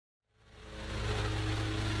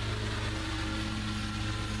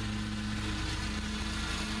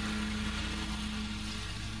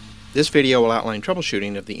This video will outline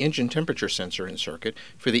troubleshooting of the engine temperature sensor and circuit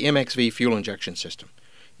for the MX-V fuel injection system,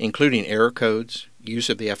 including error codes, use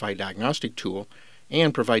of the FI Diagnostic Tool,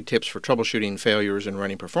 and provide tips for troubleshooting failures and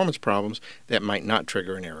running performance problems that might not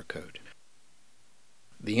trigger an error code.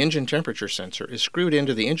 The engine temperature sensor is screwed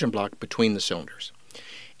into the engine block between the cylinders.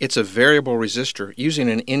 It's a variable resistor using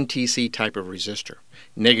an NTC type of resistor,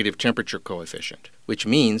 negative temperature coefficient, which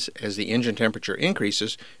means as the engine temperature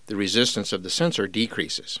increases, the resistance of the sensor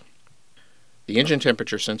decreases. The engine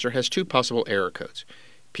temperature sensor has two possible error codes: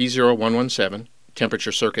 P0117,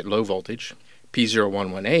 temperature circuit low voltage,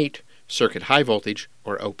 P0118, circuit high voltage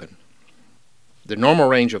or open. The normal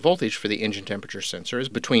range of voltage for the engine temperature sensor is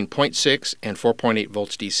between 0.6 and 4.8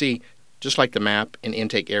 volts DC, just like the map and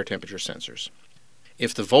intake air temperature sensors.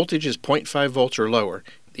 If the voltage is 0.5 volts or lower,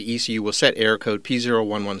 the ECU will set error code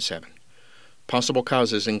P0117. Possible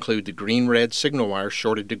causes include the green-red signal wire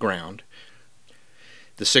shorted to ground,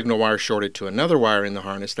 the signal wire shorted to another wire in the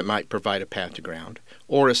harness that might provide a path to ground,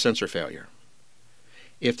 or a sensor failure.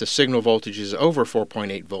 If the signal voltage is over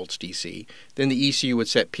 4.8 volts DC, then the ECU would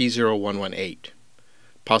set P0118.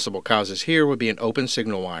 Possible causes here would be an open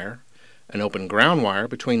signal wire, an open ground wire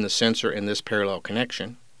between the sensor and this parallel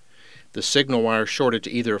connection, the signal wire shorted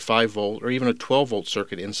to either a 5 volt or even a 12 volt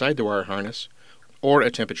circuit inside the wire harness, or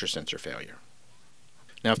a temperature sensor failure.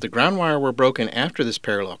 Now, if the ground wire were broken after this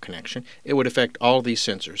parallel connection, it would affect all of these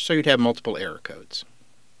sensors, so you'd have multiple error codes.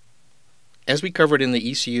 As we covered in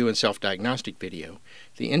the ECU and self-diagnostic video,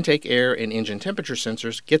 the intake air and engine temperature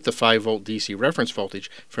sensors get the 5 volt DC reference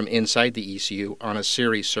voltage from inside the ECU on a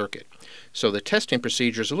series circuit, so the testing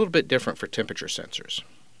procedure is a little bit different for temperature sensors.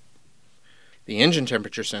 The engine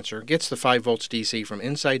temperature sensor gets the 5 volts DC from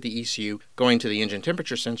inside the ECU going to the engine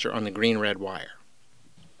temperature sensor on the green-red wire.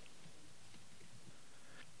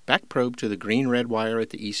 Back probe to the green-red wire at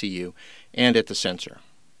the ECU and at the sensor.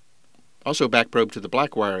 Also back probe to the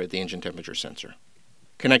black wire at the engine temperature sensor.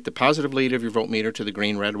 Connect the positive lead of your voltmeter to the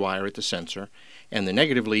green-red wire at the sensor and the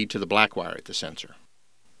negative lead to the black wire at the sensor.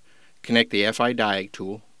 Connect the FI Diag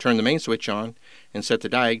tool, turn the main switch on, and set the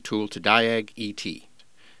Diag tool to Diag ET.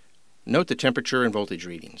 Note the temperature and voltage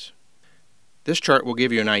readings. This chart will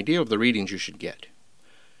give you an idea of the readings you should get.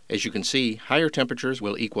 As you can see, higher temperatures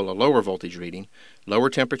will equal a lower voltage reading, lower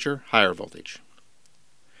temperature, higher voltage.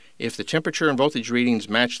 If the temperature and voltage readings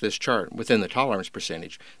match this chart within the tolerance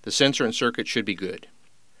percentage, the sensor and circuit should be good.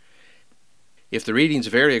 If the readings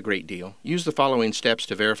vary a great deal, use the following steps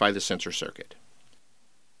to verify the sensor circuit.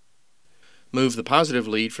 Move the positive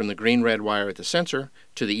lead from the green-red wire at the sensor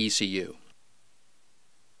to the ECU.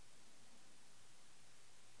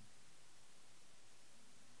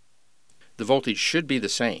 The voltage should be the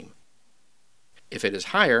same. If it is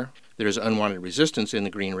higher, there is unwanted resistance in the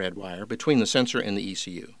green-red wire between the sensor and the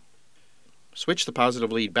ECU. Switch the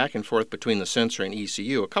positive lead back and forth between the sensor and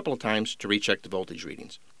ECU a couple of times to recheck the voltage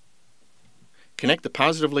readings. Connect the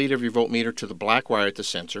positive lead of your voltmeter to the black wire at the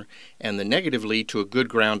sensor and the negative lead to a good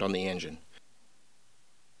ground on the engine.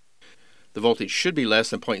 The voltage should be less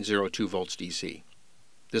than 0.02 volts DC.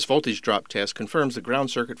 This voltage drop test confirms the ground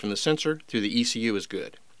circuit from the sensor through the ECU is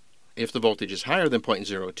good. If the voltage is higher than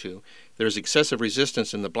 0.02, there is excessive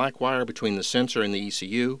resistance in the black wire between the sensor and the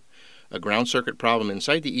ECU, a ground circuit problem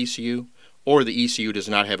inside the ECU, or the ECU does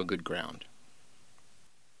not have a good ground.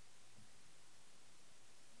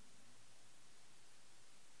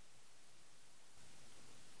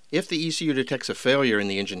 If the ECU detects a failure in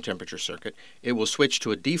the engine temperature circuit, it will switch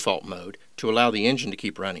to a default mode to allow the engine to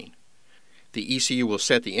keep running. The ECU will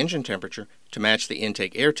set the engine temperature to match the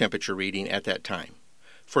intake air temperature reading at that time.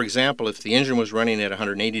 For example, if the engine was running at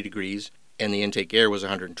 180 degrees and the intake air was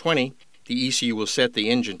 120, the ECU will set the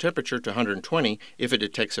engine temperature to 120 if it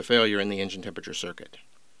detects a failure in the engine temperature circuit.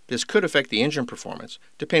 This could affect the engine performance,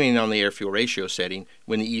 depending on the air-fuel ratio setting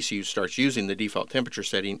when the ECU starts using the default temperature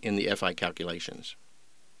setting in the FI calculations.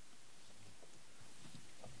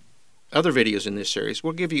 Other videos in this series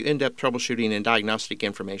will give you in-depth troubleshooting and diagnostic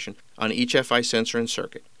information on each FI sensor and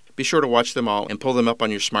circuit. Be sure to watch them all and pull them up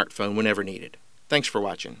on your smartphone whenever needed. Thanks for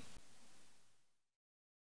watching.